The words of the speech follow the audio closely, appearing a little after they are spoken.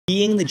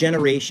Being the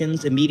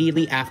generations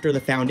immediately after the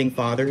Founding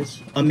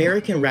Fathers,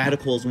 American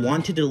radicals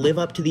wanted to live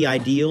up to the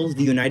ideals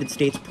the United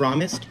States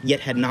promised, yet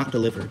had not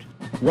delivered.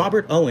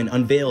 Robert Owen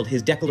unveiled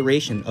his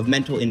Declaration of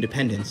Mental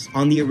Independence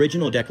on the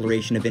original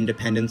Declaration of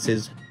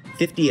Independence's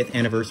 50th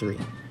anniversary,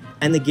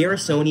 and the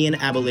Garrisonian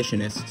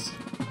abolitionists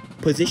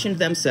positioned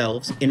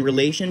themselves in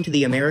relation to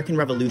the American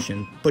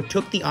Revolution, but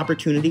took the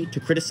opportunity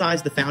to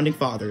criticize the Founding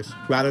Fathers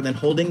rather than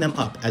holding them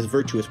up as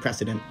virtuous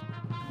precedent,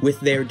 with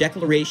their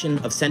Declaration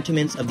of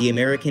Sentiments of the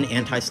American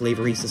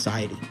Anti-Slavery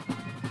Society.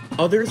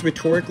 Others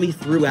rhetorically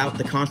threw out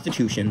the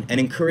Constitution and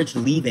encouraged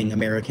leaving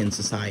American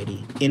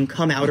society in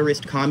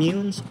come-outerist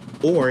communes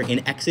or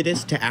in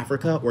exodus to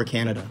Africa or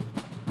Canada.